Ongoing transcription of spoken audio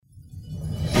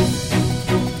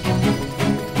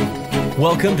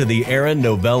Welcome to the Aaron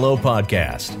Novello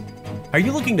Podcast. Are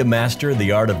you looking to master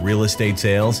the art of real estate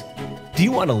sales? Do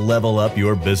you want to level up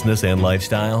your business and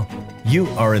lifestyle? You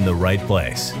are in the right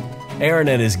place. Aaron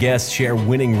and his guests share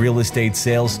winning real estate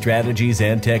sales strategies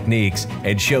and techniques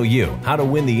and show you how to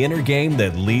win the inner game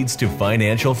that leads to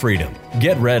financial freedom.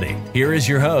 Get ready. Here is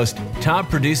your host,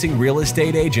 top producing real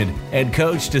estate agent and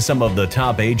coach to some of the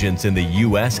top agents in the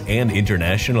U.S. and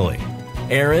internationally,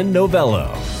 Aaron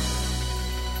Novello.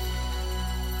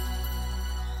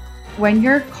 When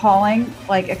you're calling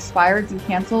like expireds and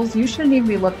cancels, you shouldn't even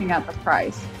be looking at the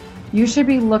price. You should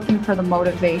be looking for the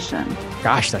motivation.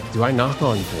 Gosh, like, do I knock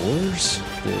on doors?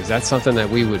 Is that something that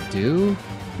we would do?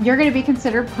 You're going to be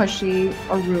considered pushy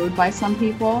or rude by some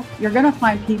people. You're going to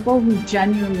find people who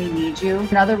genuinely need you.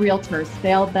 And other realtors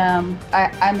failed them.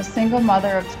 I'm a single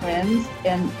mother of twins,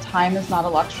 and time is not a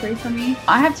luxury for me.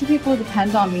 I have two people who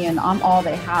depend on me, and I'm all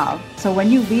they have. So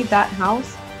when you leave that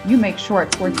house, you make sure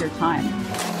it's worth your time.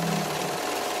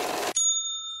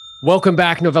 Welcome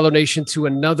back, Novello Nation, to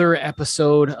another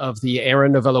episode of the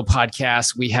Aaron Novello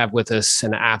Podcast. We have with us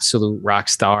an absolute rock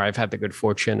star. I've had the good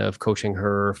fortune of coaching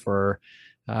her for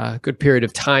a good period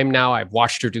of time now. I've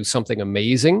watched her do something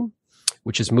amazing,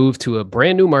 which is move to a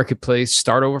brand new marketplace,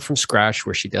 start over from scratch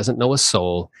where she doesn't know a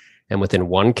soul. And within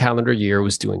one calendar year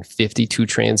was doing 52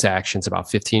 transactions, about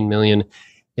 15 million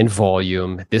in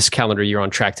volume. This calendar year on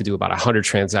track to do about 100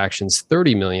 transactions,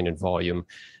 30 million in volume.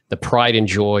 The pride and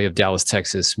joy of Dallas,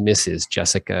 Texas, Mrs.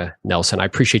 Jessica Nelson. I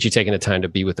appreciate you taking the time to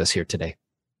be with us here today.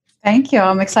 Thank you.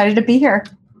 I'm excited to be here.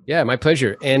 Yeah, my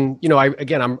pleasure. And,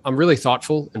 I'm really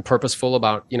thoughtful and purposeful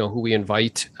about, who we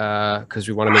invite, because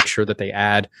we want to make sure that they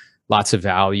add lots of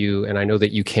value. And I know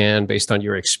that you can based on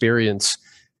your experience.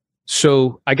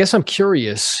 So I guess I'm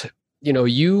curious,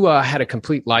 you had a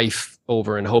complete life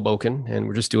over in Hoboken and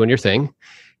we're just doing your thing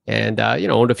and,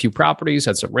 owned a few properties,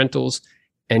 had some rentals.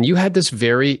 And you had this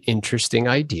very interesting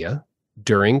idea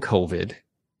during COVID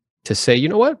to say, you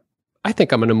know what, I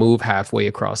think I'm going to move halfway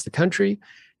across the country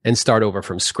and start over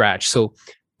from scratch. So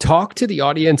talk to the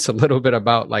audience a little bit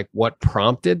about like what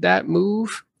prompted that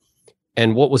move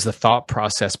and what was the thought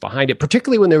process behind it,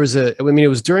 particularly when there was it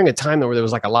was during a time where there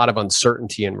was like a lot of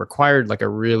uncertainty and required like a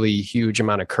really huge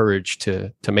amount of courage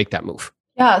to make that move.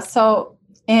 Yeah. So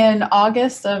in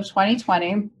August of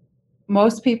 2020,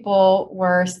 most people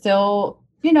were still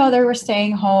they were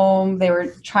staying home. They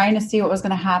were trying to see what was going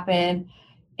to happen.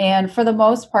 And for the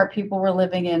most part, people were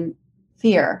living in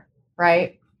fear,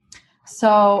 right?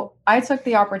 So I took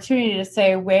the opportunity to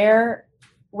say, where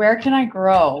can I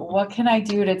grow? What can I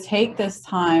do to take this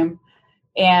time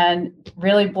and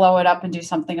really blow it up and do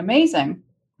something amazing?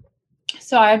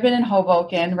 So I've been in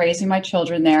Hoboken, raising my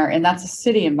children there, and that's a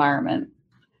city environment.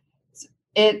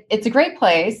 It's a great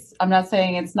place. I'm not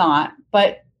saying it's not,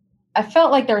 but I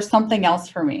felt like there was something else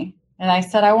for me. And I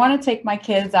said, I want to take my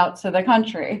kids out to the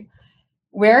country.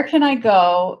 Where can I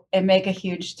go and make a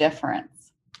huge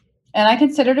difference? And I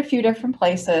considered a few different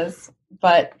places,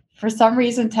 but for some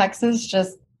reason, Texas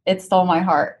it stole my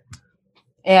heart.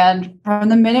 And from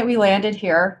the minute we landed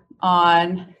here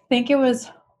on, I think it was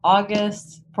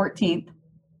August 14th.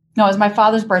 No, it was my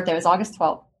father's birthday. It was August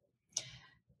 12th.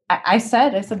 I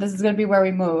said, this is going to be where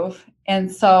we move. And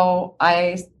so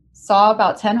I saw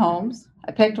about 10 homes.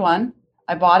 I picked one.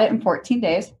 I bought it in 14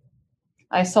 days.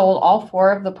 I sold all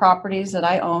 4 of the properties that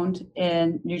I owned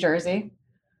in New Jersey.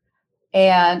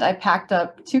 And I packed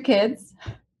up 2 kids,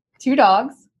 2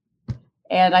 dogs,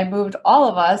 and I moved all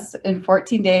of us in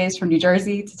 14 days from New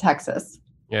Jersey to Texas.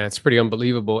 Yeah, it's pretty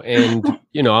unbelievable. And,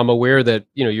 I'm aware that,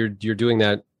 you're doing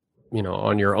that,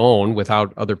 on your own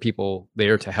without other people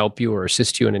there to help you or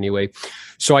assist you in any way.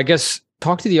 So I guess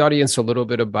talk to the audience a little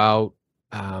bit about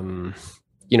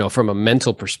from a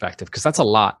mental perspective, because that's a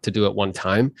lot to do at one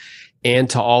time. And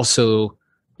to also,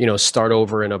 start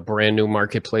over in a brand new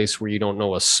marketplace where you don't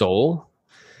know a soul.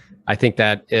 I think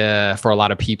that for a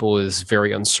lot of people is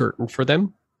very uncertain for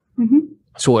them. Mm-hmm.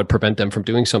 So it would prevent them from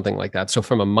doing something like that. So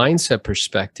from a mindset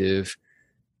perspective,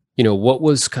 what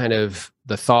was kind of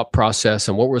the thought process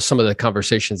and what were some of the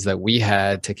conversations that we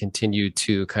had to continue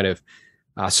to kind of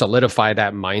solidify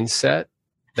that mindset?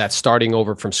 That starting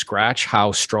over from scratch,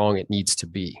 how strong it needs to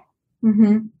be.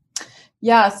 Mm-hmm.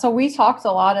 Yeah. So we talked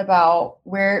a lot about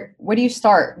where do you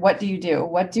start? What do you do?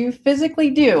 What do you physically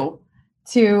do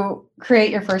to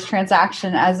create your first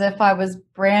transaction, as if I was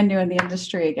brand new in the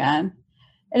industry again?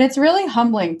 And it's really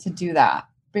humbling to do that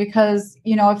because,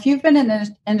 if you've been in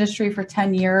the industry for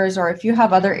 10 years, or if you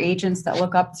have other agents that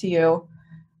look up to you,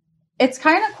 it's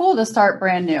kind of cool to start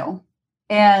brand new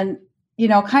and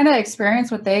kind of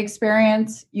experience what they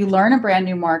experience. You learn a brand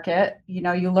new market,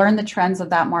 you learn the trends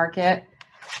of that market.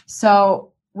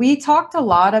 So we talked a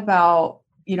lot about,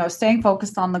 staying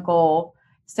focused on the goal,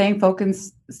 staying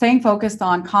focused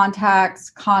on contacts,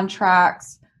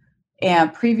 contracts,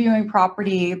 and previewing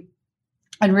property,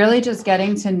 and really just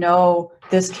getting to know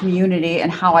this community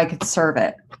and how I could serve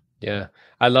it. Yeah,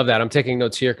 I love that. I'm taking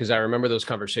notes here because I remember those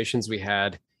conversations we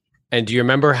had. And do you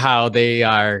remember how they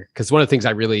are? Because one of the things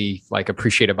I really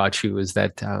appreciate about you is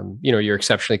that you're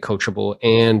exceptionally coachable,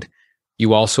 and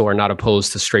you also are not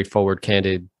opposed to straightforward,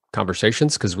 candid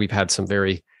conversations, because we've had some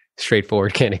very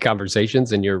straightforward, candid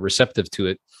conversations, and you're receptive to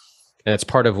it. And it's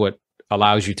part of what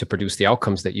allows you to produce the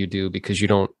outcomes that you do, because you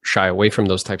don't shy away from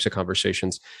those types of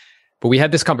conversations. But we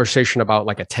had this conversation about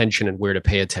attention and where to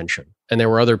pay attention. And there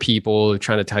were other people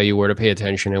trying to tell you where to pay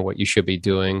attention and what you should be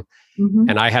doing. Mm-hmm.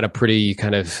 And I had a pretty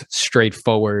kind of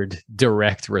straightforward,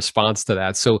 direct response to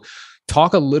that. So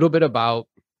talk a little bit about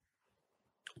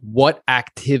what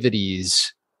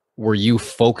activities were you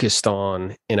focused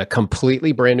on in a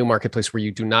completely brand new marketplace where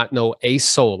you do not know a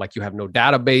soul, like you have no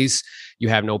database, you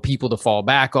have no people to fall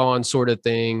back on, sort of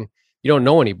thing. You don't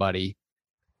know anybody,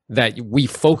 that we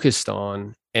focused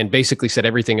on and basically said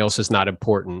everything else is not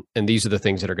important, and these are the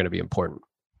things that are going to be important.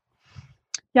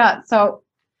 Yeah, so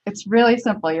it's really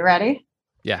simple. You ready?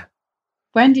 Yeah.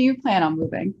 When do you plan on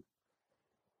moving?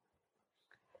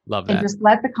 Love that. And just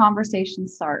let the conversation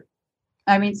start.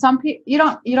 I mean, some people, you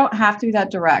don't have to be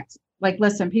that direct.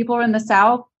 Listen, people are in the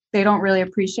South, they don't really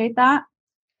appreciate that.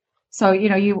 So,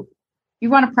 you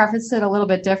want to preface it a little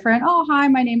bit different. Oh, hi,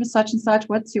 my name is such and such.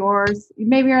 What's yours?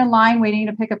 Maybe you're in line waiting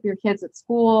to pick up your kids at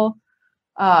school.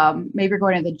 Maybe you're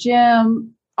going to the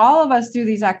gym. All of us do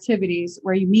these activities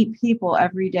where you meet people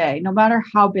every day, no matter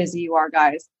how busy you are,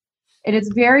 guys. And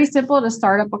it's very simple to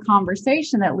start up a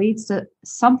conversation that leads to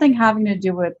something having to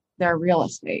do with their real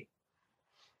estate.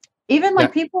 Even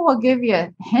people will give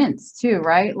you hints too,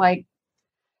 right?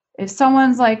 If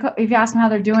someone's if you ask them how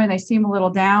they're doing, they seem a little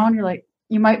down,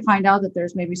 you might find out that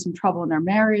there's maybe some trouble in their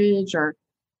marriage, or,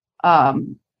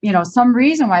 some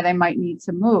reason why they might need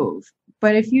to move.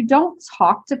 But if you don't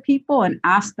talk to people and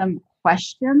ask them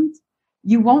questions,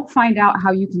 you won't find out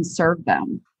how you can serve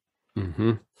them.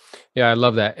 Mm-hmm. Yeah, I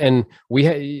love that. And we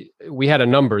had a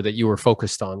number that you were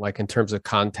focused on, in terms of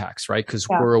contacts, right? Because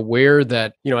we're aware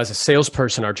that, as a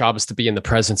salesperson, our job is to be in the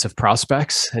presence of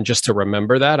prospects. And just to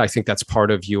remember that, I think that's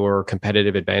part of your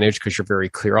competitive advantage, because you're very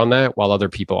clear on that while other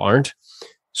people aren't.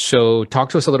 So talk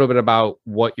to us a little bit about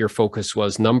what your focus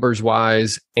was numbers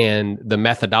wise and the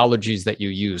methodologies that you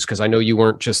use. Because I know you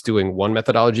weren't just doing one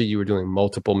methodology, you were doing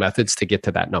multiple methods to get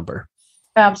to that number.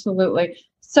 Absolutely.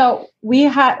 So we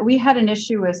had an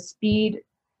issue with speed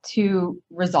to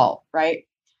result, right?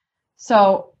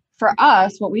 So for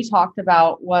us, what we talked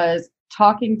about was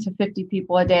talking to 50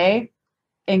 people a day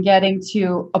and getting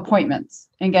to appointments,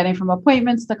 and getting from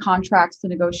appointments to contracts to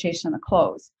negotiation to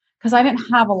close, because I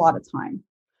didn't have a lot of time.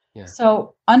 Yeah.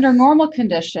 So under normal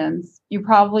conditions, you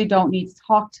probably don't need to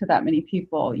talk to that many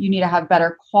people. You need to have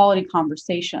better quality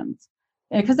conversations,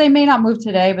 because they may not move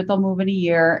today, but they'll move in a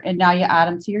year. And now you add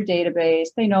them to your database.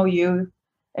 They know you,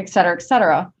 et cetera, et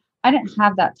cetera. I didn't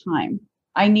have that time.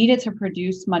 I needed to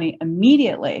produce money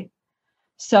immediately.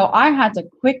 So I had to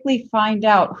quickly find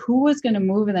out who was going to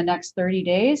move in the next 30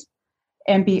 days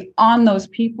and be on those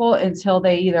people until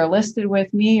they either listed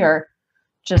with me or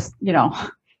just,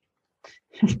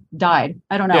 died.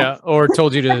 I don't know. Yeah. Or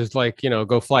told you to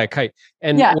go fly a kite.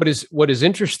 And what is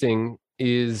interesting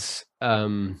is,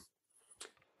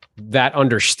 that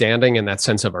understanding and that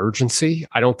sense of urgency.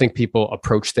 I don't think people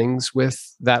approach things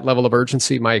with that level of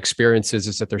urgency. My experience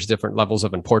is that there's different levels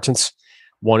of importance.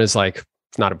 One is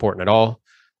it's not important at all.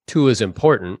 Two is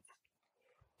important.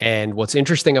 And what's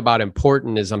interesting about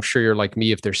important is, I'm sure you're like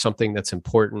me, if there's something that's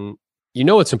important,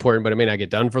 it's important, but it may not get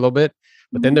done for a little bit.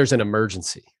 But then there's an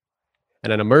emergency.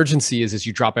 And an emergency is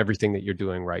you drop everything that you're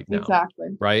doing right now. Exactly.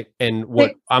 Right. And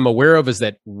what I'm aware of is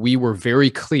that we were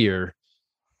very clear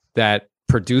that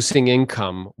producing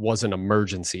income was an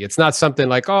emergency. It's not something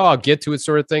I'll get to it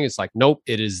sort of thing. It's nope,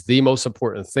 it is the most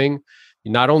important thing.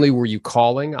 Not only were you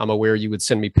calling, I'm aware you would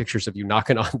send me pictures of you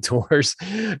knocking on doors,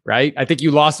 right? I think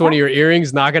you lost one of your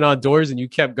earrings knocking on doors and you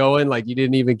kept going you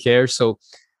didn't even care. So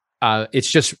it's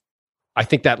just, I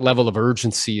think that level of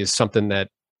urgency is something that,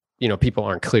 people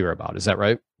aren't clear about. Is that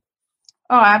right?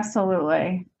 Oh,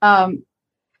 absolutely.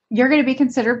 You're going to be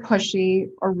considered pushy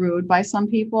or rude by some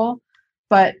people,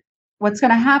 but what's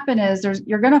going to happen is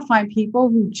you're going to find people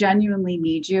who genuinely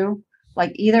need you.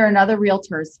 Either another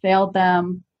realtor has failed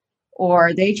them,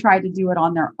 or they tried to do it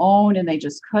on their own and they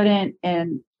just couldn't.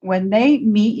 And when they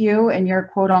meet you and you're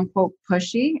quote unquote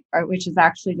pushy, which is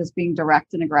actually just being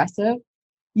direct and aggressive,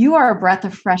 you are a breath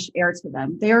of fresh air to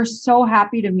them. They are so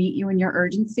happy to meet you in your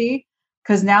urgency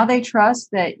because now they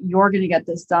trust that you're going to get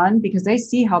this done because they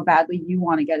see how badly you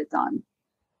want to get it done.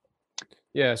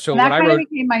 Yeah. So and that kind of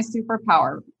became my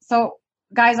superpower. So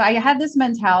guys, I had this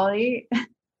mentality,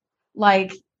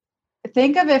 like,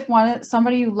 think of if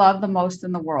somebody you love the most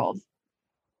in the world.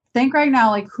 Think right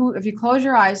now, like, who, if you close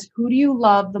your eyes, who do you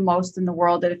love the most in the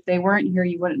world that if they weren't here,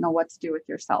 you wouldn't know what to do with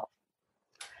yourself?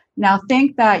 Now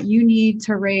think that you need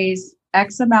to raise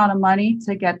X amount of money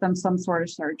to get them some sort of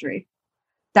surgery.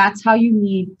 That's how you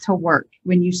need to work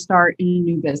when you start in a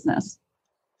new business.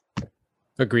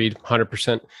 Agreed,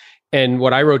 100%. And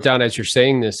what I wrote down as you're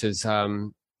saying this is,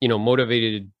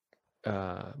 motivated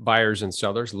buyers and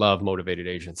sellers love motivated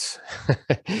agents.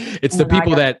 It's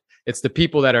the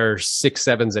people that are 6,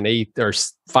 7s, and 8, or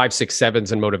 5, 6,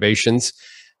 7s in motivations.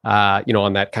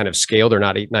 On that kind of scale, they're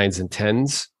not 8, 9s, and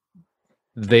 10s.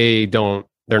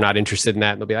 They're not interested in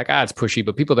that. And they'll be like, it's pushy.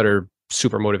 But people that are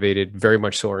super motivated, very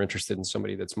much so, are interested in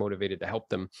somebody that's motivated to help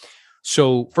them.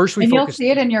 So first you'll see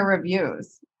it in your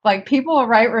reviews. Like, people will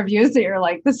write reviews that you're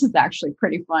like, this is actually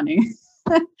pretty funny.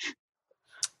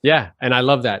 Yeah. And I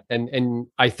love that. And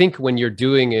I think when you're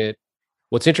doing it,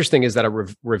 what's interesting is that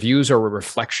reviews are a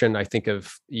reflection, I think,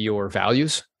 of your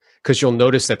values, because you'll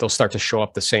notice that they'll start to show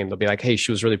up the same. They'll be like, hey,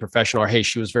 she was really professional, or hey,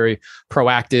 she was very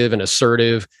proactive and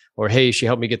assertive, or hey, she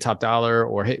helped me get top dollar,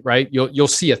 or hey, right? You'll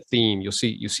see a theme. You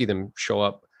see them show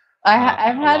up.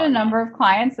 I've had a number of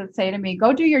clients that say to me,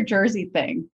 go do your Jersey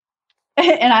thing.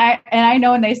 And I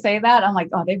know when they say that, I'm like,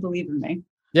 oh, they believe in me.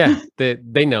 Yeah,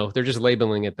 they know. They're just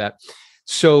labeling it that.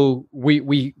 So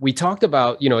we talked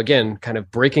about, again, kind of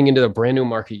breaking into the brand new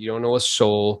market. You don't know a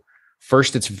soul.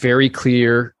 First, it's very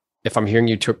clear, if I'm hearing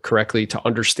you correctly, to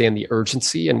understand the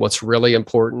urgency, and what's really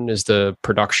important is the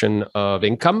production of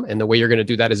income. And the way you're going to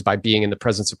do that is by being in the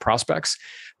presence of prospects,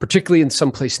 particularly in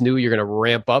someplace new. You're going to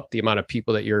ramp up the amount of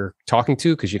people that you're talking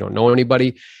to because you don't know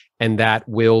anybody, and that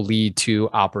will lead to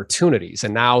opportunities.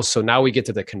 And now we get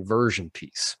to the conversion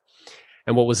piece.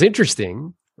 And what was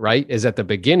interesting, right, is at the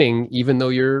beginning, even though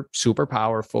you're super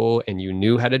powerful and you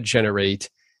knew how to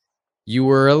generate, you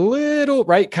were a little,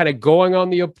 right, kind of going on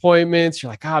the appointments.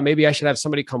 You're like, maybe I should have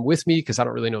somebody come with me because I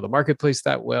don't really know the marketplace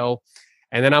that well.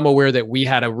 And then I'm aware that we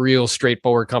had a real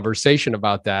straightforward conversation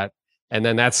about that. And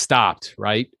then that stopped,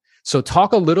 right? So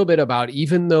talk a little bit about,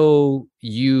 even though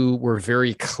you were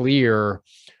very clear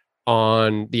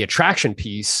on the attraction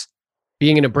piece,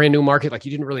 being in a brand new market, like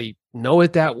you didn't really know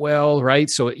it that well, right?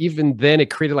 So even then it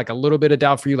created like a little bit of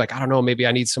doubt for you, like, I don't know, maybe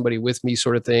I need somebody with me,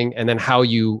 sort of thing. And then how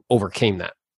you overcame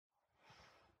that.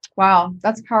 Wow,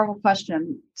 that's a powerful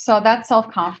question. So that's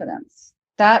self-confidence.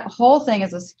 That whole thing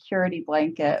is a security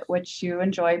blanket, which you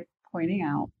enjoy pointing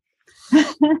out.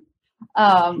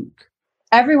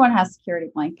 Everyone has security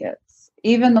blankets.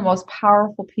 Even the most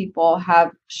powerful people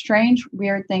have strange,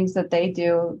 weird things that they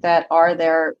do that are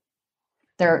their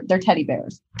teddy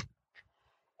bears.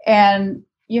 And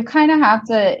you kind of have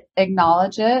to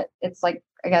acknowledge it. It's like,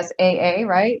 I guess, AA,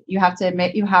 right? You have to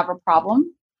admit you have a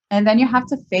problem, and then you have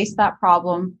to face that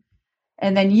problem.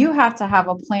 And then you have to have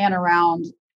a plan around,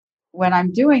 when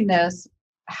I'm doing this,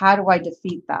 how do I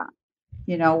defeat that?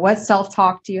 What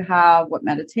self-talk do you have? What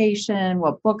meditation?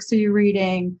 What books are you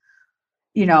reading?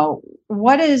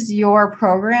 What is your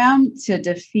program to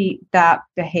defeat that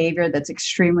behavior that's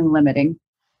extremely limiting?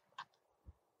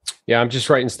 Yeah, I'm just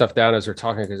writing stuff down as we're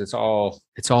talking because it's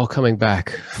all coming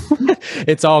back.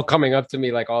 It's all coming up to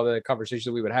me, like all the conversations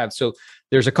that we would have. So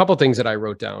there's a couple things that I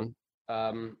wrote down.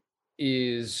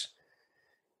 Is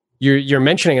you're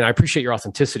mentioning, and I appreciate your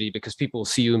authenticity, because people will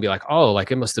see you and be like, oh,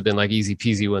 like it must have been like easy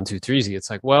peasy 1, 2, 3 easy.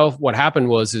 It's like, well, what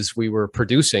happened is we were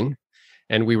producing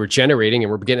and we were generating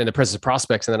and we're getting in the presence of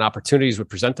prospects, and then opportunities would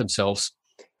present themselves.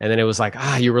 And then it was like,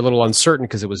 you were a little uncertain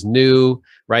because it was new,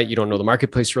 right? You don't know the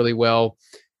marketplace really well.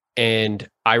 And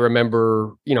I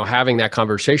remember, having that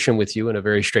conversation with you in a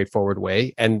very straightforward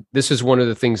way. And this is one of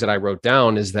the things that I wrote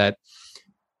down, is that,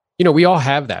 we all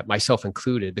have that, myself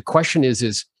included. The question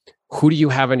is who do you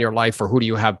have in your life, or who do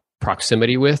you have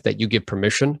proximity with, that you give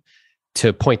permission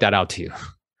to point that out to you,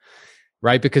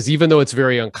 right? Because even though it's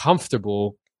very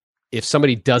uncomfortable, if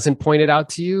somebody doesn't point it out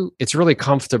to you, it's really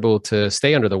comfortable to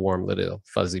stay under the warm little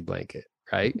fuzzy blanket,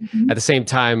 right? Mm-hmm. At the same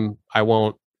time, I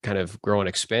won't kind of grow and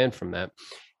expand from that.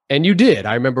 And you did.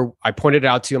 I remember I pointed it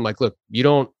out to you. I'm like, look, you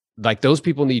don't, like, those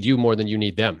people need you more than you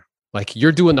need them. Like,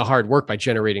 you're doing the hard work by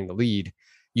generating the lead.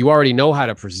 You already know how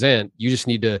to present. You just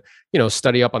need to,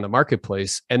 study up on the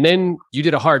marketplace. And then you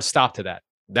did a hard stop to that.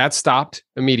 That stopped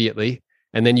immediately.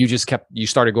 And then you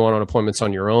started going on appointments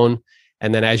on your own.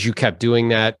 And then as you kept doing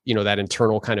that, that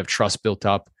internal kind of trust built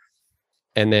up.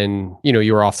 and then, you know,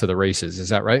 you were off to the races. Is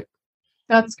that right?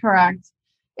 That's correct.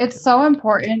 It's so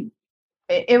important.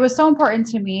 It was so important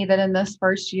to me that in this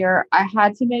first year, I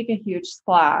had to make a huge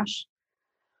splash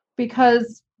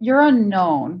because you're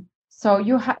unknown. So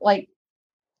you have like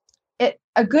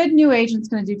a good new agent's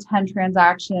going to do 10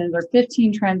 transactions or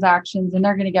 15 transactions, and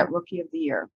they're going to get Rookie of the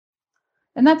Year.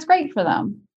 And that's great for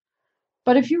them.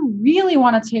 But if you really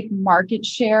want to take market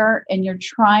share and you're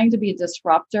trying to be a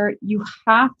disruptor, you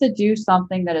have to do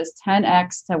something that is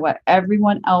 10x to what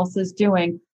everyone else is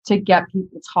doing to get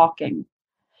people talking.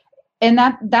 And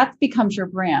that becomes your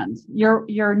brand,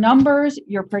 your numbers,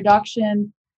 your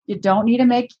production. You don't need to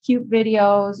make cute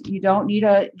videos. You don't need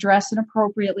to dress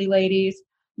inappropriately, ladies.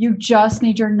 You just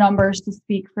need your numbers to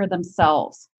speak for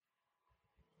themselves.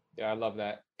 Yeah, I love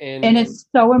that. And it's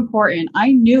so important.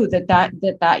 I knew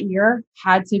that year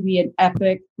had to be an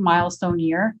epic milestone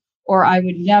year, or I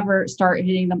would never start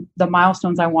hitting the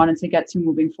milestones I wanted to get to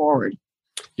moving forward.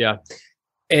 Yeah.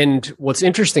 And what's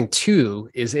interesting too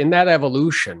is in that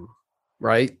evolution,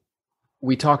 right?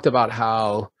 We talked about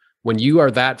how when you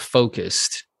are that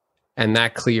focused and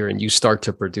that clear and you start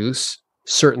to produce,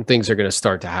 certain things are going to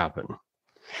start to happen.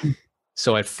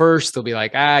 So at first they'll be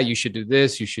like, you should do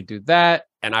this, you should do that.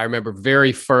 And I remember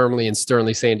very firmly and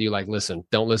sternly saying to you, like, listen,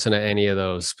 don't listen to any of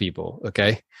those people.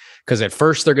 Okay. Because at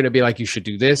first they're going to be like, you should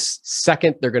do this.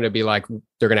 Second, they're going to be like,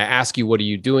 they're going to ask you, what are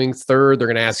you doing? Third, they're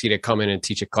going to ask you to come in and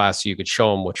teach a class so you could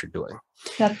show them what you're doing.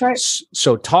 That's right.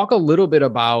 So talk a little bit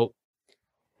about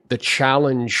the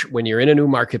challenge when you're in a new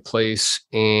marketplace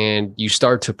and you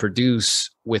start to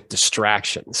produce with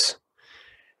distractions.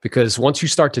 Because once you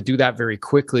start to do that very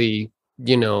quickly,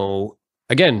 you know,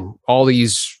 again, all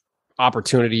these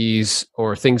opportunities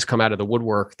or things come out of the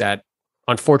woodwork that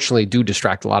unfortunately do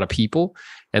distract a lot of people.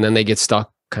 And then they get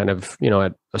stuck kind of, you know,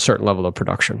 at a certain level of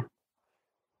production.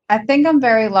 I think I'm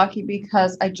very lucky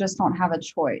because I just don't have a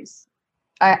choice.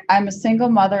 I'm a single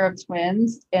mother of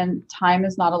twins, and time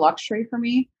is not a luxury for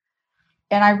me.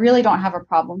 And I really don't have a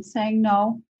problem saying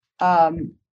no.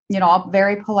 You know, I'll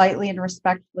very politely and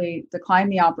respectfully decline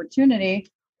the opportunity,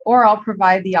 or I'll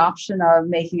provide the option of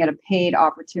making it a paid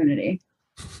opportunity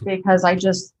because I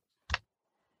just,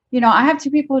 you know, I have two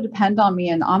people who depend on me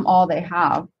and I'm all they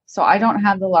have. So I don't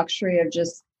have the luxury of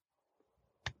just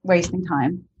wasting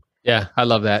time. Yeah, I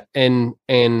love that. And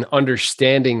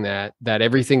understanding that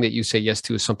everything that you say yes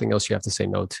to is something else you have to say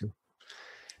no to.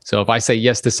 So if I say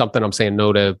yes to something, I'm saying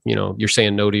no to, you know, you're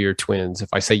saying no to your twins. If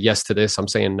I say yes to this, I'm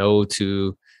saying no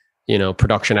to, you know,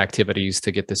 production activities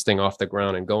to get this thing off the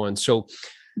ground and going. So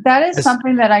that is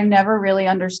something that I never really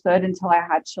understood until I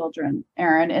had children,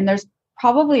 Aaron. And there's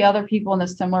probably other people in a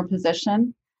similar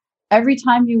position. Every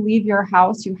time you leave your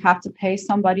house, you have to pay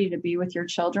somebody to be with your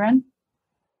children.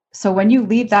 So when you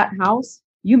leave that house,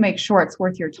 you make sure it's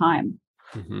worth your time.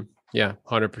 Mm-hmm. Yeah,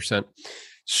 100%.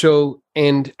 So,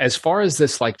 and as far as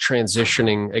this, like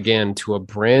transitioning again to a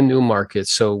brand new market.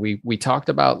 So we talked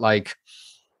about like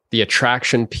the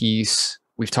attraction piece.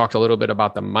 We've talked a little bit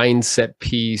about the mindset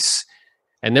piece.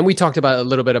 And then we talked about a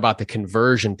little bit about the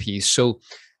conversion piece. So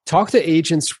talk to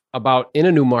agents about in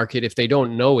a new market, if they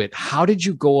don't know it, how did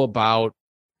you go about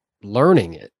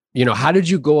learning it? You know, how did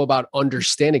you go about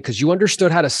understanding? Because you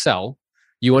understood how to sell,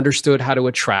 you understood how to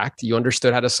attract, you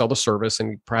understood how to sell the service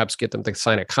and perhaps get them to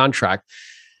sign a contract.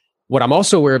 What I'm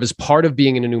also aware of is part of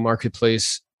being in a new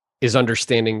marketplace is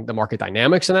understanding the market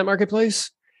dynamics in that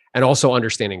marketplace and also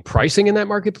understanding pricing in that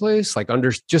marketplace, like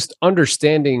just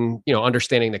understanding, you know,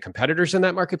 understanding the competitors in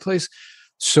that marketplace.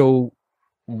 So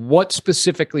what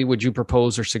specifically would you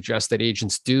propose or suggest that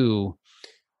agents do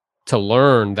to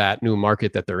learn that new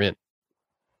market that they're in?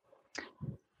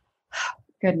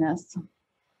 Goodness.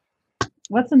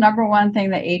 What's the number one thing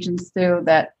that agents do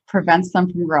that prevents them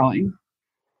from growing?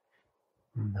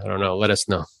 I don't know. Let us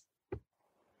know.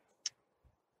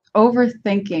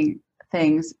 Overthinking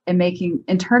things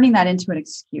and turning that into an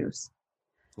excuse.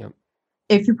 Yep.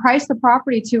 If you price the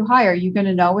property too high, are you going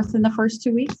to know within the first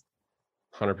 2 weeks?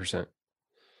 100%.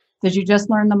 Did you just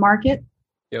learn the market?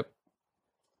 Yep.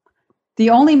 The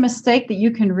only mistake that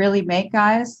you can really make,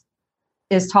 guys,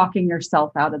 is talking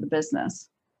yourself out of the business.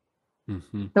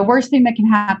 Mm-hmm. The worst thing that can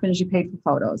happen is you paid for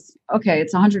photos. Okay,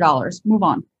 it's $100. Move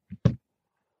on.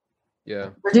 Yeah.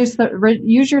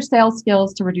 Use your sales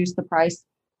skills to reduce the price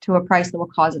to a price that will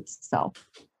cause it to sell.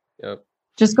 Yep.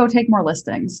 Just go take more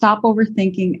listings. Stop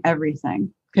overthinking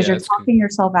everything because you're talking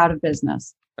yourself out of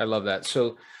business. I love that.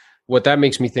 So what that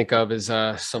makes me think of is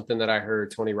something that I heard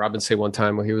Tony Robbins say one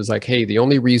time where he was like, hey, the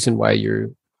only reason why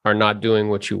you are not doing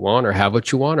what you want or have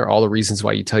what you want are all the reasons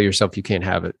why you tell yourself you can't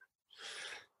have it.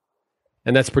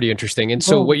 And that's pretty interesting. And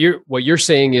so what you're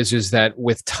saying is that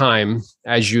with time,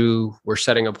 as you were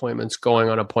setting appointments, going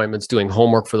on appointments, doing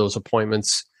homework for those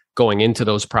appointments, going into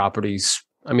those properties,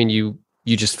 I mean, you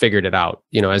just figured it out,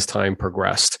 as time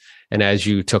progressed and as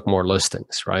you took more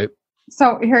listings, right?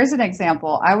 So here's an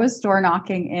example. I was door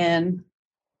knocking in,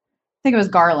 I think it was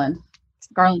Garland,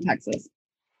 Texas.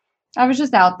 I was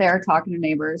just out there talking to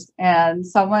neighbors, and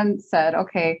someone said,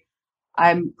 okay,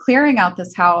 I'm clearing out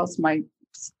this house. I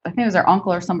think it was their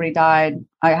uncle or somebody died.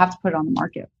 I have to put it on the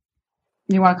market.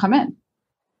 You want to come in?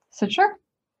 I said, sure.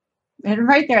 And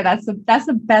right there, that's the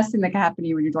best thing that can happen to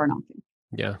you when you're door knocking.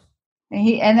 Yeah.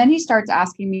 And then he starts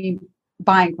asking me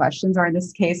buying questions, or in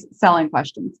this case, selling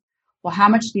questions. Well, how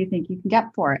much do you think you can get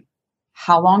for it?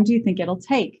 How long do you think it'll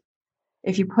take?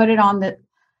 If you put it on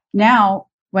now,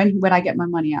 when would I get my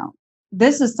money out?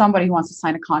 This is somebody who wants to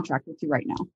sign a contract with you right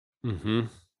now. Mm-hmm.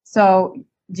 So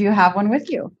do you have one with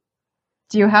you?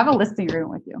 Do you have a listing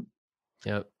agreement with you?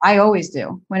 Yep. I always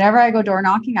do. Whenever I go door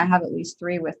knocking, I have at least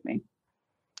 3 with me.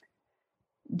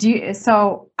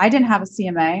 So I didn't have a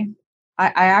CMA.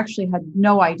 I actually had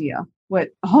no idea what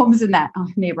homes in that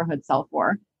neighborhood sell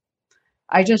for.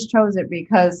 I just chose it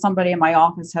because somebody in my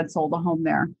office had sold a home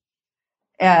there.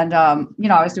 And, I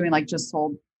was doing like just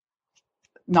sold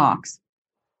knocks.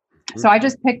 So I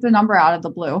just picked the number out of the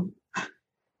blue,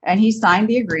 and he signed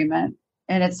the agreement,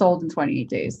 and it sold in 28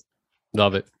 days.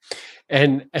 Love it.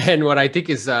 And what I think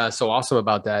is so awesome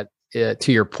about that,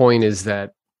 to your point, is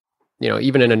that,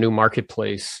 even in a new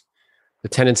marketplace, the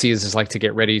tendency is like to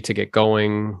get ready to get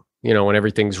going, when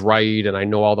everything's right. And I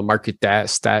know all the market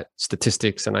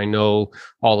statistics, and I know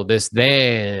all of this,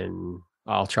 then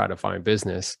I'll try to find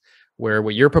business. Where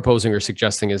what you're proposing or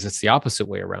suggesting is it's the opposite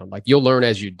way around. Like, you'll learn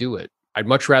as you do it. I'd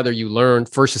much rather you learn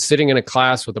versus sitting in a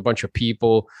class with a bunch of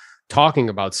people talking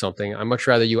about something. I'd much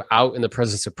rather you out in the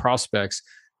presence of prospects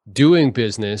doing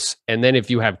business. And then if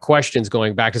you have questions,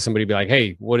 going back to somebody, be like,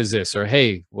 hey, what is this? Or,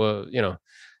 hey, well,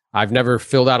 I've never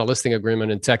filled out a listing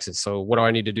agreement in Texas. So what do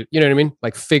I need to do? You know what I mean?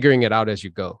 Like figuring it out as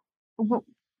you go.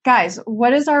 Guys,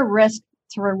 what is our risk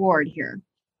to reward here?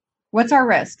 What's our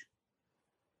risk?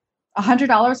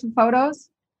 $100 for photos,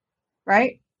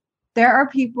 right? There are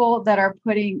people that are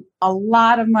putting a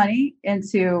lot of money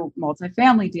into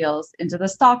multifamily deals, into the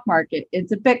stock market,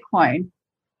 into Bitcoin,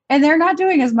 and they're not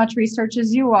doing as much research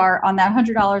as you are on that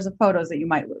 $100 of photos that you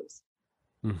might lose.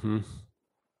 Mm-hmm.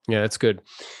 Yeah, that's good.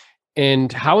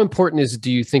 And how important do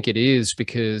you think it is?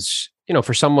 Because,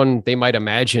 for someone, they might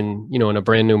imagine, in a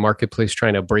brand new marketplace,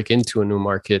 trying to break into a new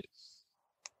market,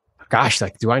 gosh,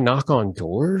 like, do I knock on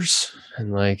doors?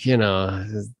 And like,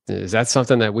 is that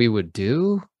something that we would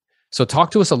do? So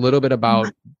talk to us a little bit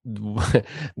about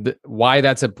why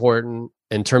that's important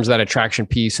in terms of that attraction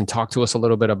piece, and talk to us a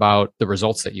little bit about the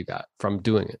results that you got from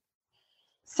doing it.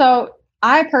 So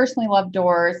I personally love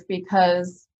doors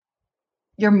because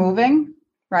you're moving,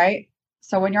 right?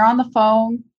 So when you're on the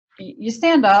phone, you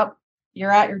stand up,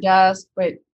 you're at your desk,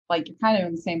 but like you're kind of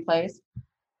in the same place.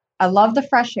 I love the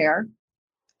fresh air.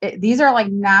 These are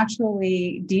like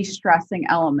naturally de-stressing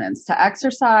elements to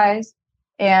exercise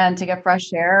and to get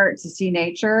fresh air, to see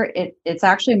nature. It's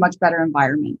actually a much better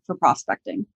environment for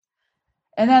prospecting.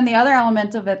 And then the other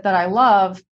element of it that I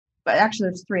love, but actually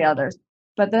there's 3 others,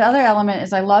 but the other element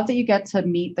is I love that you get to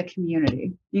meet the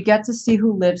community. You get to see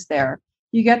who lives there.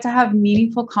 You get to have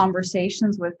meaningful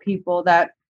conversations with people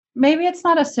that maybe it's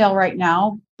not a sale right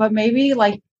now, but maybe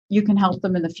like you can help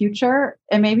them in the future,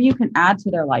 and maybe you can add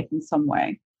to their life in some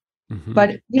way. Mm-hmm.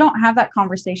 But you don't have that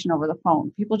conversation over the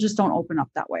phone. People just don't open up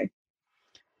that way.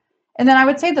 And then I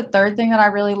would say the third thing that I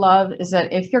really love is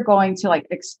that if you're going to like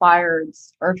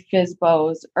expireds or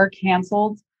FSBOs or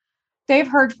canceled, they've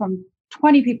heard from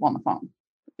 20 people on the phone.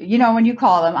 When you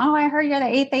call them, oh, I heard you're the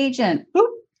 8th agent. Boop.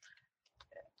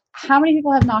 How many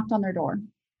people have knocked on their door?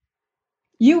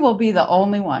 You will be the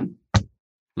only one.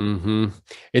 Mm-hmm.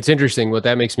 It's interesting. What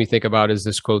that makes me think about is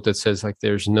this quote that says, like,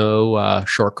 there's no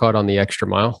shortcut on the extra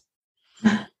mile.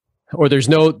 Or there's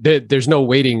no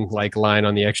waiting like line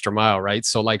on the extra mile, right?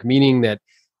 So like, meaning that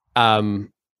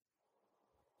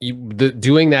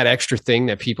doing that extra thing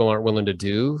that people aren't willing to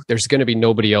do, there's going to be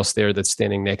nobody else there that's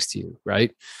standing next to you,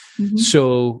 right? Mm-hmm.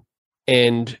 So,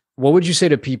 and what would you say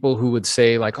to people who would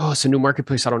say like, oh, it's a new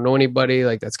marketplace, I don't know anybody,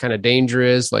 like that's kind of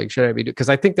dangerous, like should I be doing? Because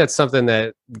I think that's something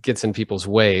that gets in people's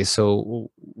way. So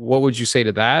what would you say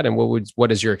to that, and what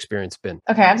has your experience been?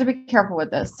 Okay, I have to be careful with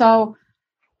this. So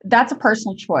that's a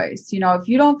personal choice. If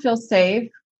you don't feel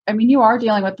safe, I mean, you are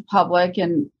dealing with the public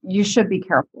and you should be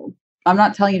careful. I'm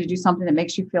not telling you to do something that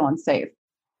makes you feel unsafe.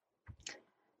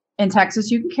 In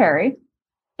Texas, you can carry.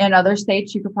 In other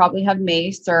states, you could probably have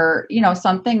mace or,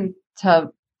 something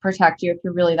to protect you if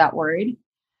you're really that worried.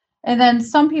 And then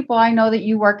some people, I know that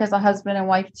you work as a husband and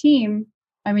wife team.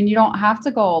 I mean, you don't have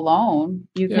to go alone.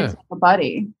 You can take a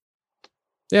buddy.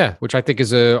 Yeah, which I think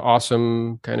is a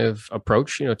awesome kind of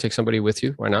approach. Take somebody with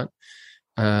you. Why not?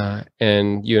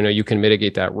 And you can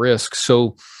mitigate that risk.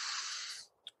 So,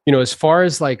 as far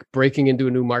as like breaking into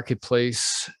a new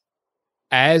marketplace,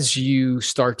 as you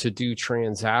start to do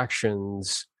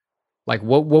transactions, like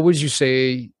what would you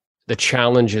say the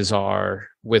challenges are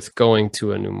with going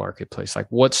to a new marketplace? Like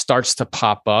what starts to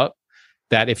pop up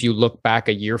that if you look back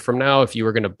a year from now, if you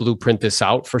were going to blueprint this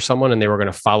out for someone and they were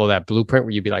going to follow that blueprint,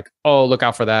 where you'd be like, oh, look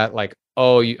out for that. Like,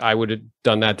 oh, I would have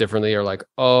done that differently. Or like,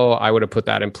 oh, I would have put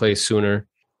that in place sooner.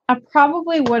 I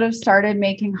probably would have started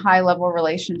making high-level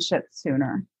relationships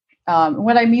sooner.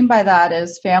 What I mean by that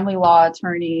is family law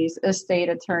attorneys, estate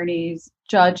attorneys,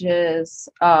 judges,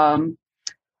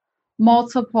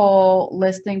 multiple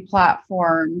listing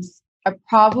platforms. I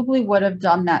probably would have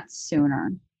done that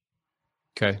sooner.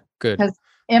 Okay, good. Because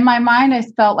in my mind, I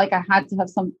felt like I had to have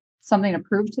something to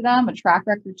prove to them, a track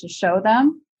record to show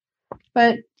them.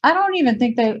 But I don't even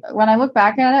think when I look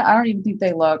back at it, I don't even think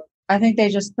they look. I think they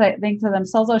just think to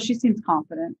themselves, oh, she seems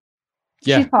confident.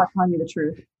 Yeah. She's probably telling me the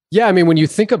truth. Yeah. I mean, when you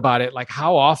think about it, like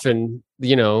how often,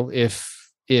 if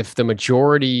the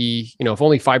majority, if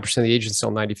only 5% of the agents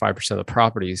sell 95% of the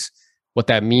properties, what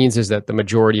that means is that the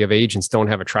majority of agents don't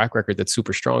have a track record that's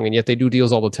super strong. And yet they do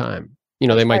deals all the time.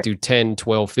 They might do 10,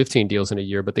 12, 15 deals in a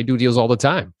year, but they do deals all the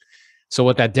time. So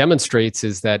what that demonstrates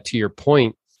is that, to your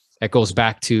point, it goes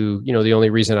back to, the only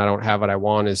reason I don't have what I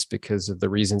want is because of the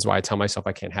reasons why I tell myself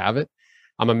I can't have it.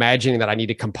 I'm imagining that I need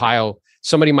to compile.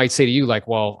 Somebody might say to you like,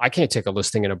 well, I can't take a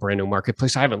listing in a brand new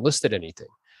marketplace. I haven't listed anything.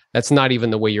 That's not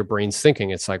even the way your brain's thinking.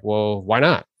 It's like, well, why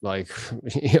not? Like,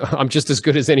 I'm just as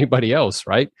good as anybody else.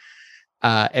 Right.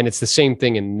 And it's the same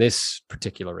thing in this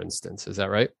particular instance. Is that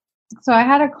right? So I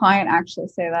had a client actually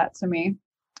say that to me.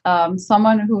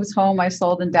 Someone whose home I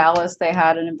sold in Dallas, they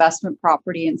had an investment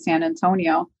property in San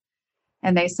Antonio.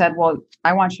 And they said, well,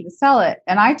 I want you to sell it.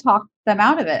 And I talked them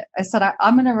out of it. I said,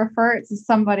 I'm going to refer it to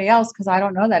somebody else because I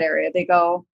don't know that area. They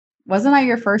go, wasn't I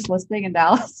your first listing in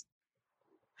Dallas?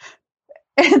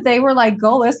 And they were like,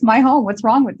 go list my home. What's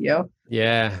wrong with you?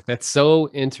 Yeah, that's so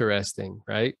interesting,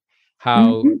 right?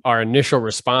 How our initial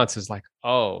response is like,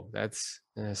 oh, and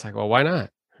it's like, well, why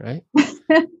not? Right?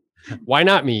 Why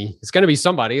not me? It's going to be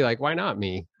somebody. Like, why not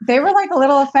me? They were like a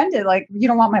little offended. Like, you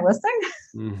don't want my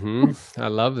listing? I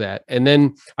love that. And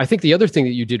then I think the other thing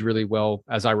that you did really well,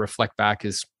 as I reflect back,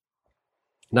 is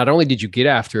not only did you get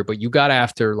after it, but you got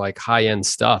after like high-end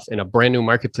stuff in a brand new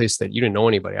marketplace that you didn't know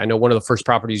anybody. I know one of the first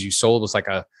properties you sold was like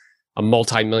a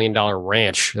multi-million-dollar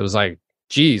ranch. It was like,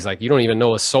 geez, like you don't even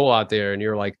know a soul out there. And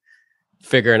you're like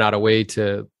figuring out a way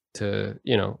to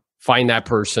find that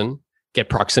person, get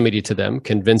proximity to them,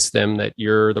 convince them that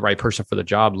you're the right person for the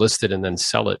job, list it, and then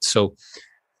sell it. So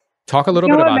talk a little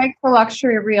bit about what makes a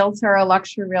luxury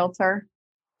realtor.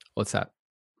 What's that?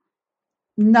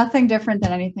 Nothing different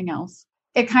than anything else.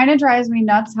 It kind of drives me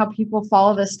nuts how people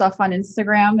follow this stuff on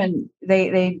Instagram and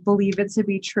they believe it to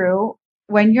be true.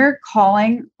 When you're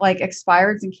calling like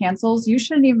expireds and cancels, you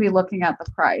shouldn't even be looking at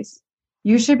the price.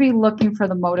 You should be looking for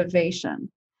the motivation.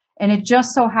 And it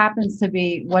just so happens to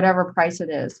be whatever price it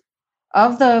is.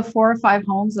 Of the 4 or 5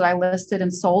 homes that I listed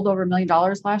and sold over $1 million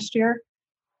last year,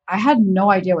 I had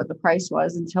no idea what the price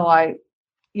was until I,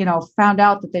 found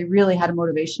out that they really had a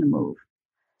motivation to move.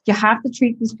 You have to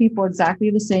treat these people exactly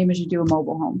the same as you do a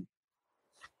mobile home.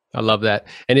 I love that.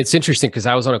 And it's interesting because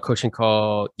I was on a coaching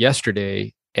call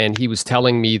yesterday and he was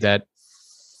telling me that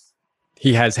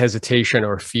he has hesitation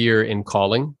or fear in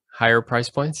calling higher price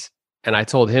points. And I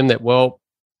told him that,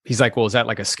 he's like, well, is that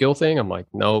like a skill thing? I'm like,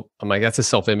 no. I'm like, that's a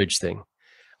self-image thing.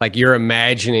 Like you're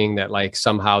imagining that like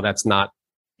somehow that's not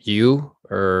you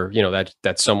or,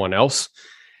 that's someone else.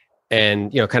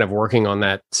 And, kind of working on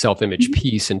that self-image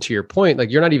piece. And to your point, like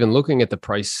you're not even looking at the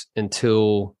price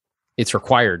until it's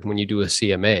required when you do a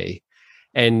CMA.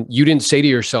 And you didn't say to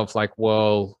yourself like,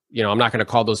 well, I'm not going to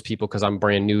call those people because I'm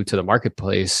brand new to the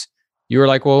marketplace. You were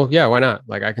like, well, yeah, why not?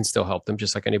 Like I can still help them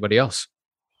just like anybody else.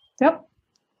 Yep.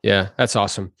 Yeah, that's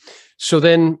awesome. So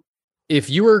then if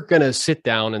you were going to sit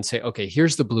down and say, okay,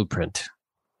 here's the blueprint.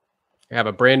 You have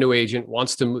a brand new agent,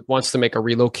 wants to make a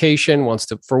relocation,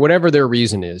 for whatever their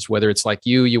reason is, whether it's like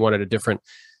you wanted a different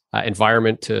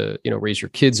environment to, raise your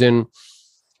kids in,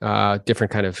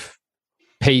 different kind of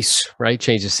pace, right?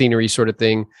 Change the scenery sort of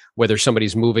thing, whether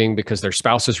somebody's moving because their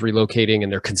spouse is relocating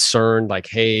and they're concerned like,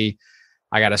 hey,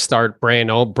 I got to start brand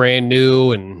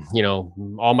new. And,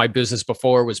 all my business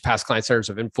before was past client centers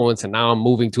of influence. And now I'm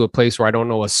moving to a place where I don't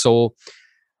know a soul.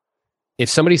 if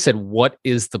somebody said, what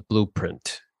is the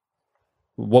blueprint?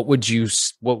 What would you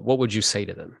say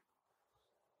to them?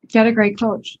 Get a great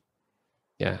coach.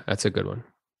 Yeah, that's a good one.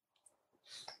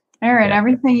 Aaron, Yeah.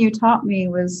 everything you taught me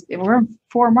we're in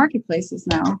 4 marketplaces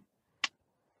now.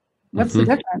 What's the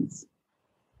difference?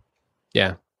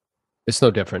 Yeah, it's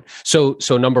no different. So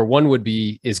number one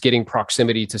is getting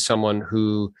proximity to someone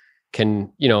who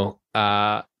can,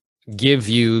 give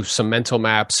you some mental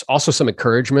maps, also some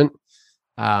encouragement,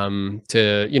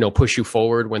 to, push you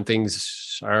forward when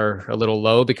things are a little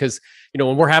low, because,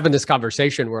 when we're having this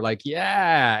conversation, we're like,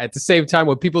 yeah, at the same time,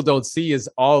 what people don't see is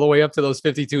all the way up to those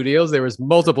 52 deals. There was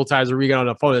multiple times where we got on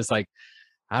the phone. It's like,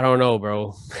 I don't know,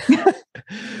 bro.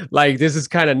 Like, this is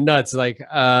kind of nuts. Like,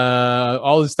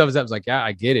 all this stuff is, I was like, yeah,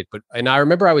 I get it. And I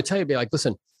remember I would tell you, be like,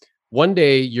 listen, one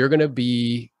day you're going to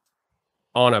be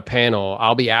on a panel.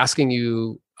 I'll be asking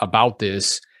you about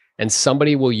this, and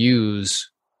somebody will use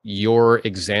your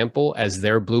example as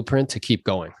their blueprint to keep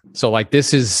going. So like,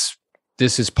 this is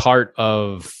part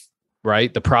of,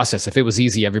 right, the process. If it was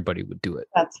easy, everybody would do it.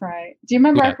 That's right. Do you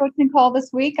remember our coaching call this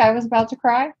week? I was about to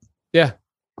cry. Yeah,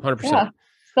 100%. Yeah.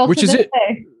 Still Which is it.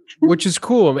 Day. Which is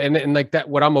cool. And like that,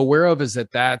 what I'm aware of is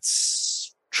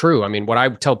that's true. I mean, what I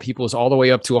tell people is all the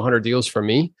way up to 100 deals for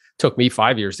me. Took me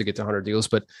 5 years to get to 100 deals,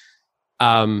 but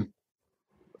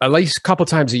at least a couple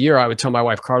times a year, I would tell my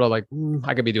wife, Carla, like,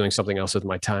 I could be doing something else with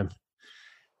my time.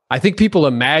 I think people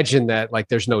imagine that like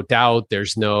there's no doubt,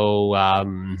 there's no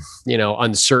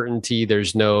uncertainty,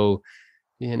 there's no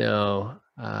kind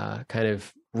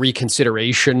of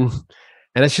reconsideration,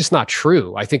 and that's just not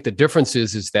true. I think the difference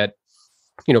is that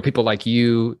people like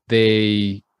you,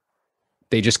 they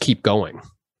just keep going,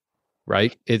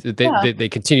 right? They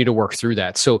continue to work through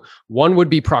that. So one would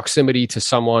be proximity to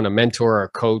someone, a mentor or a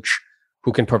coach,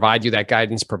 who can provide you that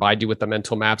guidance, provide you with the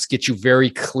mental maps, get you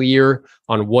very clear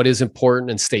on what is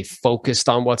important and stay focused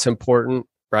on what's important,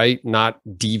 right? Not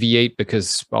deviate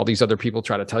because all these other people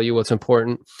try to tell you what's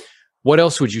important. What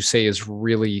else would you say is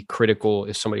really critical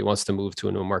if somebody wants to move to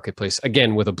a new marketplace?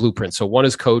 Again, with a blueprint. So one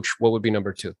is coach. What would be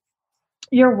number 2?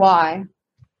 Your why.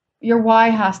 Your why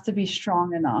has to be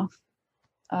strong enough.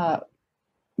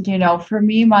 For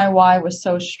me, my why was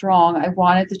so strong. I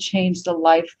wanted to change the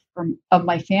life of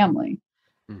my family.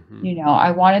 Mm-hmm.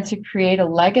 I wanted to create a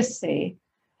legacy,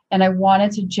 and I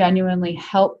wanted to genuinely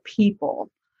help people.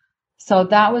 So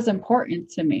that was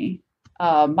important to me.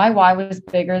 My why was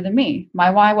bigger than me. My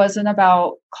why wasn't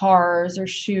about cars or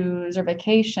shoes or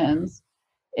vacations.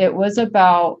 It was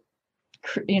about,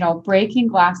 breaking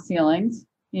glass ceilings,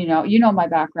 my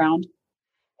background,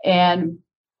 and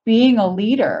being a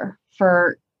leader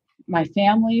for my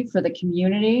family, for the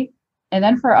community, and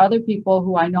then for other people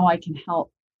who I know I can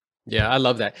help. Yeah, I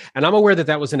love that. And I'm aware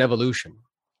that was an evolution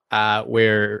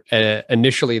where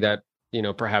initially that,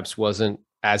 perhaps wasn't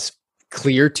as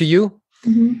clear to you.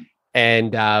 Mm-hmm.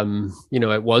 And,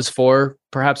 it was for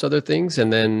perhaps other things.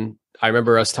 And then I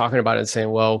remember us talking about it and saying,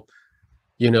 well,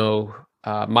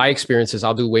 my experience is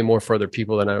I'll do way more for other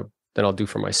people than I'll do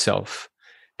for myself.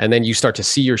 And then you start to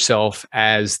see yourself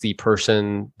as the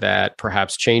person that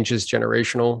perhaps changes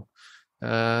generational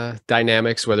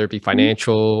dynamics, whether it be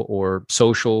financial or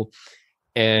social.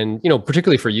 And,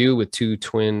 particularly for you with 2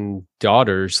 twin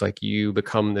daughters, like you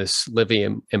become this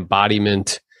living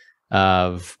embodiment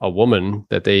of a woman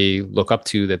that they look up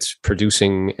to, that's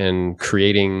producing and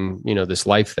creating, this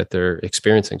life that they're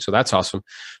experiencing. So that's awesome.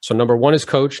 So number 1 is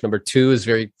coach. Number 2 is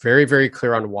very, very, very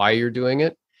clear on why you're doing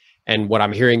it. And what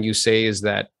I'm hearing you say is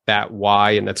that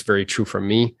why, and that's very true for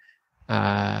me,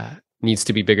 needs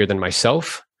to be bigger than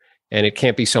myself. And it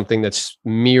can't be something that's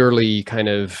merely kind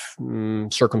of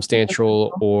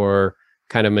circumstantial or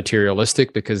kind of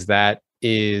materialistic, because that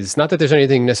is not that there's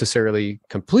anything necessarily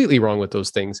completely wrong with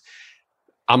those things.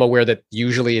 I'm aware that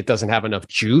usually it doesn't have enough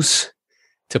juice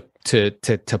to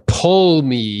pull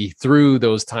me through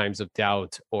those times of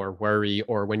doubt or worry,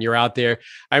 or when you're out there.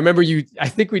 I remember I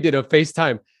think we did a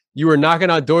FaceTime. You were knocking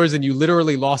on doors and you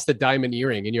literally lost a diamond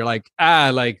earring, and you're like,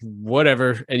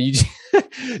 whatever. And you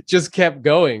just kept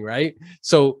going, right?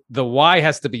 So the why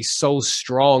has to be so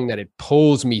strong that it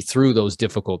pulls me through those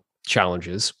difficult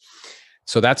challenges.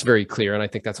 So that's very clear. And I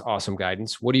think that's awesome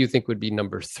guidance. What do you think would be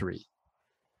number 3?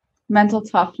 Mental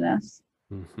toughness.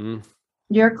 Mm-hmm.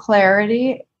 Your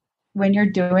clarity when you're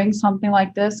doing something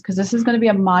like this, because this is going to be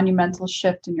a monumental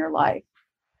shift in your life.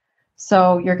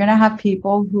 So you're going to have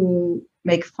people who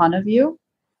make fun of you.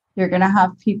 You're going to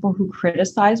have people who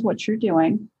criticize what you're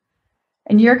doing.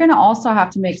 And you're going to also have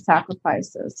to make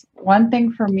sacrifices. One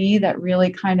thing for me that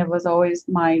really kind of was always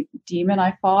my demon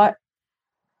I fought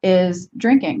is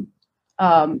drinking.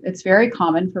 It's very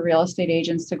common for real estate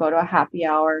agents to go to a happy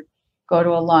hour, go to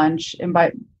a lunch. And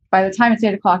by the time it's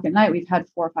 8 o'clock at night, we've had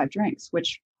 4 or 5 drinks,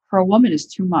 which for a woman is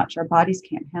too much. Our bodies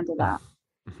can't handle that.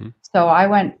 Mm-hmm. So I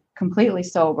went completely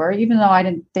sober, even though I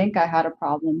didn't think I had a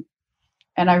problem.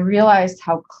 And I realized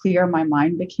how clear my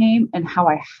mind became and how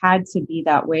I had to be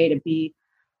that way to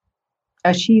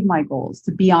achieve my goals,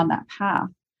 to be on that path.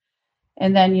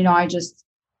 And then,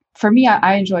 for me,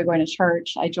 I enjoy going to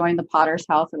church. I joined the Potter's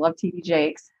House. I love TD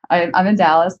Jakes. I'm in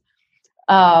Dallas.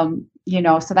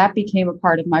 So that became a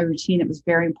part of my routine. It was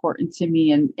very important to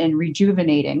me in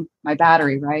rejuvenating my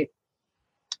battery, right?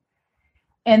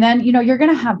 And then, you're going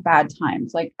to have bad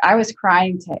times. Like I was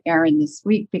crying to Aaron this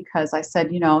week because I said,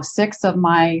 6 of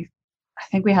I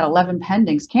think we had 11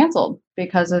 pendings canceled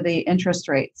because of the interest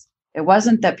rates. It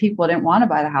wasn't that people didn't want to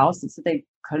buy the house. It's that they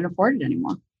couldn't afford it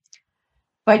anymore.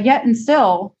 But yet and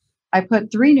still, I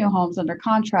put 3 new homes under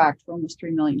contract for almost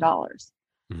 $3 million.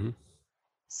 Mm-hmm.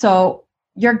 So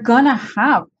you're going to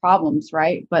have problems,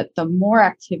 right? But the more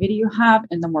activity you have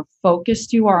and the more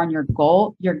focused you are on your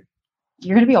goal, you're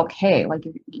going to be okay. Like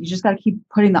you just got to keep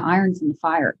putting the irons in the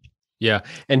fire. Yeah.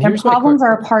 And problems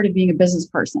are a part of being a business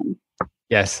person.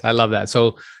 Yes. I love that.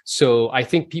 So I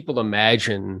think people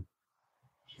imagine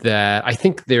that I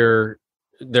think their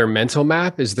mental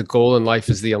map is the goal in life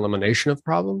is the elimination of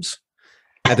problems.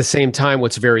 At the same time,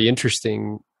 what's very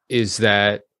interesting is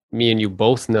that me and you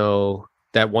both know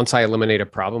that once I eliminate a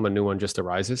problem, a new one just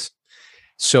arises.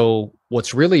 So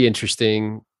what's really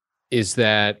interesting is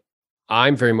that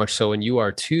I'm very much so, and you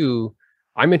are too,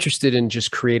 I'm interested in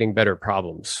just creating better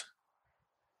problems.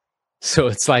 So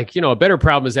it's like, a better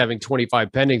problem is having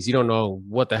 25 pendings. You don't know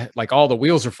what all the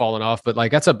wheels are falling off, but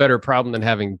like, that's a better problem than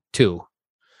having 2.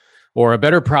 Or a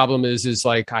better problem is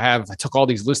like, I took all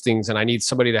these listings and I need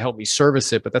somebody to help me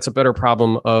service it, but that's a better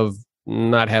problem of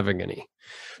not having any.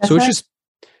 That's so it's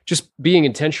just being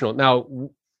intentional. Now,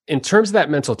 in terms of that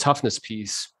mental toughness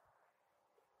piece,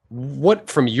 what,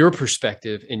 from your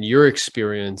perspective and your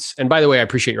experience, and by the way, I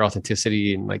appreciate your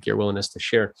authenticity and like your willingness to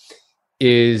share,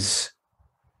 is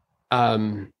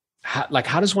how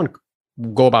does one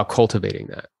go about cultivating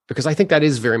that? Because I think that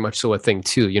is very much so a thing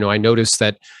too. I noticed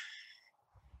that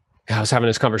I was having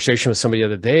this conversation with somebody the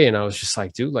other day and I was just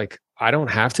like, dude, like, I don't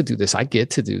have to do this. I get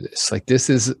to do this. Like, this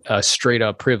is a straight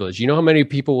up privilege. You know how many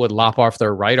people would lop off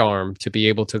their right arm to be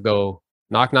able to go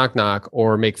knock, knock, knock,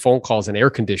 or make phone calls in air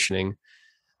conditioning,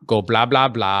 go blah, blah,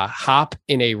 blah, hop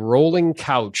in a rolling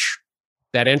couch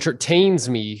that entertains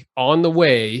me on the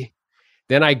way.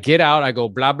 Then I get out, I go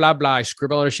blah, blah, blah. I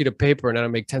scribble on a sheet of paper and then I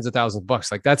make tens of thousands of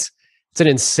bucks. Like it's an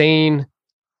insane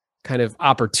kind of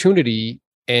opportunity.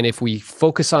 And if we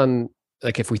focus on,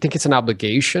 like, if we think it's an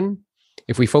obligation,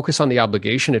 if we focus on the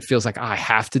obligation, it feels like, I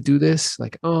have to do this.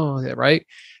 Like, oh, right.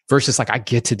 Versus like, I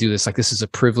get to do this. Like, this is a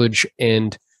privilege.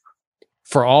 And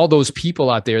for all those people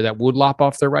out there that would lop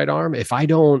off their right arm, if I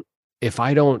don't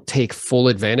take full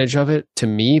advantage of it, to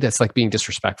me, that's like being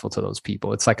disrespectful to those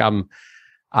people. It's like, I'm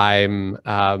kind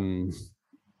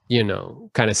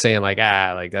of saying like,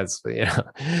 like that's,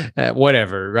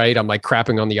 whatever, right? I'm like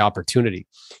crapping on the opportunity.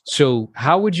 So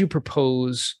how would you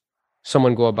propose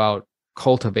someone go about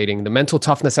cultivating the mental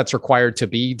toughness that's required to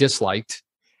be disliked,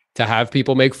 to have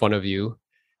people make fun of you,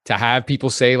 to have people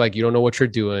say like, you don't know what you're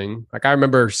doing? Like, I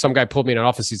remember some guy pulled me in an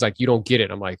office. He's like, you don't get it.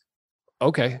 I'm like,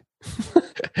 okay.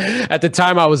 At the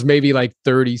time I was maybe like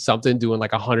 30 something doing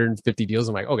like 150 deals.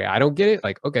 I'm like, okay, I don't get it.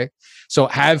 Like, okay. So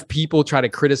have people try to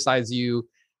criticize you,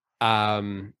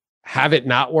 have it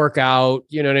not work out.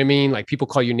 You know what I mean? Like, people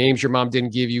call you names your mom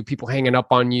didn't give you, people hanging up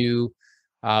on you,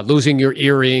 losing your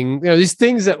earring, these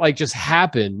things that like just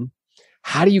happen.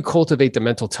 How do you cultivate the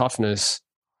mental toughness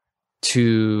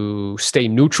to stay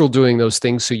neutral doing those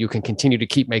things so you can continue to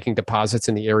keep making deposits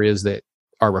in the areas that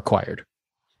are required?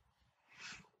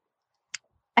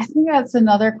 I think that's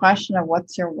another question of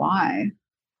what's your why.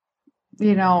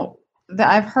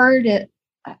 I've heard it.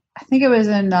 I think it was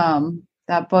in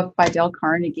that book by Dale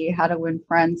Carnegie, How to Win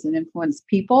Friends and Influence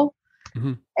People.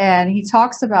 Mm-hmm. And he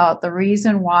talks about the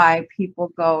reason why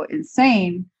people go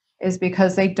insane is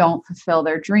because they don't fulfill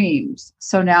their dreams.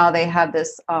 So now they have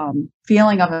this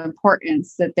feeling of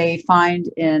importance that they find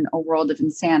in a world of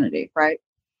insanity, right?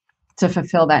 To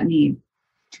fulfill that need.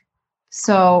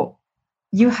 So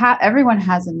everyone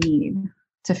has a need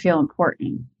to feel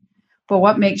important. But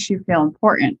what makes you feel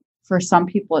important? For some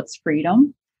people, it's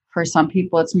freedom. For some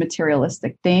people, it's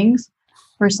materialistic things.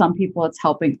 For some people, it's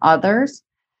helping others.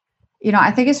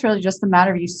 I think it's really just a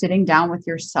matter of you sitting down with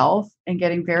yourself and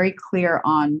getting very clear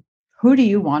on who do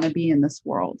you want to be in this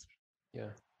world? Yeah.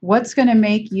 What's going to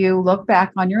make you look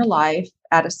back on your life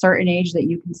at a certain age that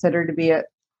you consider to be a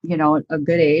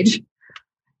good age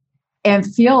and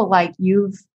feel like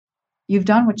you've you've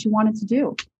done what you wanted to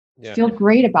do. Yeah. Feel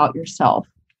great about yourself.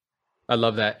 I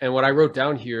love that. And what I wrote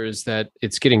down here is that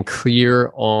it's getting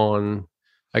clear on,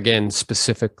 again,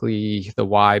 specifically the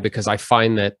why, because I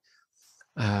find that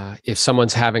if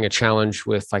someone's having a challenge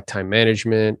with like time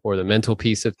management or the mental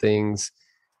piece of things,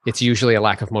 it's usually a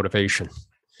lack of motivation.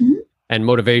 Mm-hmm. And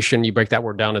motivation, you break that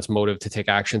word down, it's motive to take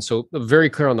action. So very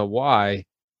clear on the why.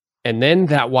 And then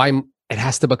that why, it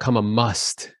has to become a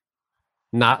must,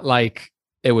 not like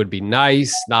it would be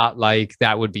nice, not like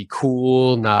that would be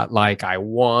cool, not like I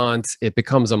want. It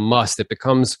becomes a must. It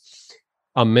becomes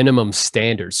a minimum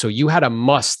standard. So you had a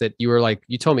must that you were like,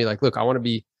 you told me like, look, I want to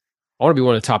be one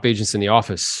of the top agents in the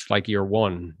office, like year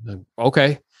one.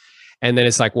 Okay. And then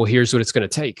it's like, well, here's what it's going to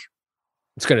take.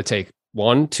 It's going to take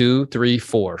 1, 2, 3,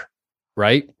 4,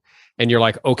 right? And you're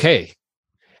like, okay.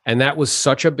 And that was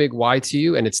such a big why to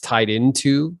you. And it's tied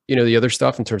into, the other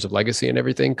stuff in terms of legacy and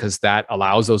everything, because that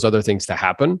allows those other things to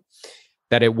happen,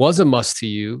 that it was a must to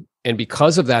you. And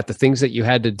because of that, the things that you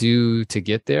had to do to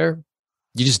get there,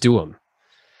 you just do them.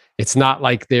 It's not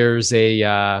like there's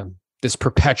this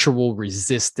perpetual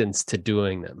resistance to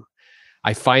doing them.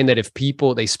 I find that if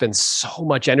people, they spend so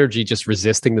much energy just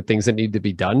resisting the things that need to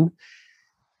be done,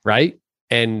 right?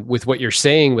 And with what you're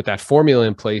saying, with that formula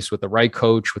in place, with the right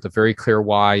coach, with a very clear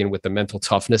why, and with the mental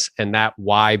toughness, and that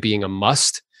why being a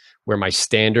must, where my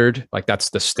standard, like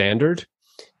that's the standard,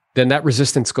 then that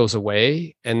resistance goes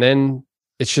away. And then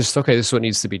it's just, okay, this is what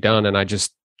needs to be done. And I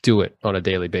just do it on a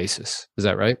daily basis. Is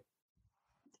that right?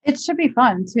 It should be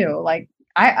fun too. Like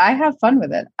I have fun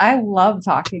with it. I love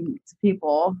talking to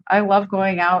people. I love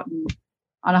going out and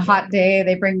on a hot day,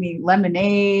 they bring me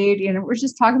lemonade. We're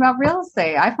just talking about real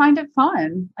estate. I find it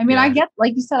fun. I mean, I get,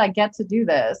 like you said, I get to do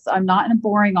this. I'm not in a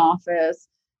boring office.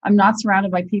 I'm not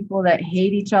surrounded by people that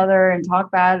hate each other and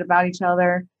talk bad about each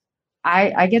other.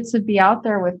 I get to be out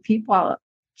there with people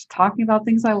just talking about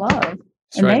things I love.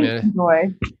 That's and right, they man.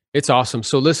 enjoy. It's awesome.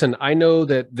 So listen, I know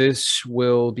that this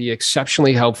will be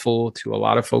exceptionally helpful to a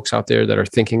lot of folks out there that are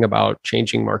thinking about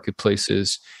changing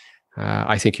marketplaces.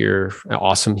 I think you're an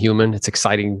awesome human. It's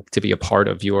exciting to be a part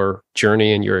of your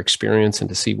journey and your experience and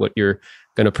to see what you're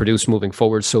going to produce moving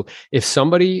forward. So if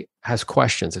somebody has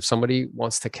questions, if somebody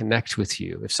wants to connect with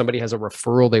you, if somebody has a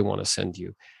referral they want to send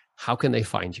you, how can they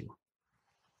find you?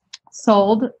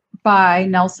 Sold by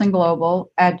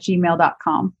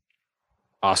nelsonglobal@gmail.com.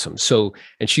 Awesome. So,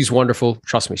 and she's wonderful.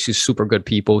 Trust me, she's super good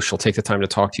people. She'll take the time to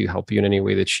talk to you, help you in any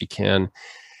way that she can.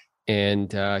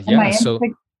 And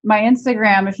my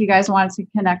Instagram, if you guys wanted to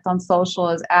connect on social,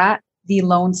 is at the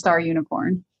Lone Star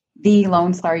Unicorn. The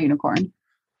Lone Star Unicorn.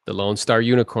 The Lone Star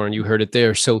Unicorn. You heard it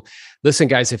there. So listen,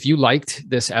 guys, if you liked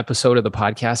this episode of the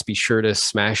podcast, be sure to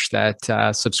smash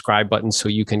that subscribe button so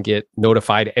you can get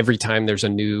notified every time there's a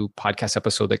new podcast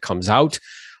episode that comes out.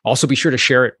 Also, be sure to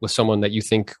share it with someone that you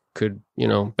think could,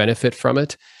 benefit from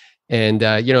it. And,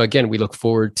 again, we look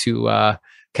forward to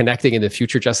connecting in the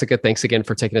future. Jessica, thanks again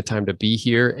for taking the time to be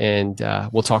here, and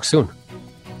we'll talk soon.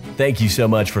 Thank you so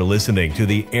much for listening to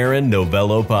the Aaron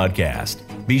Novello podcast.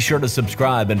 Be sure to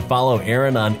subscribe and follow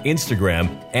Aaron on Instagram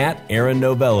 @Aaron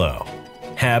Novello.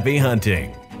 Happy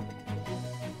hunting.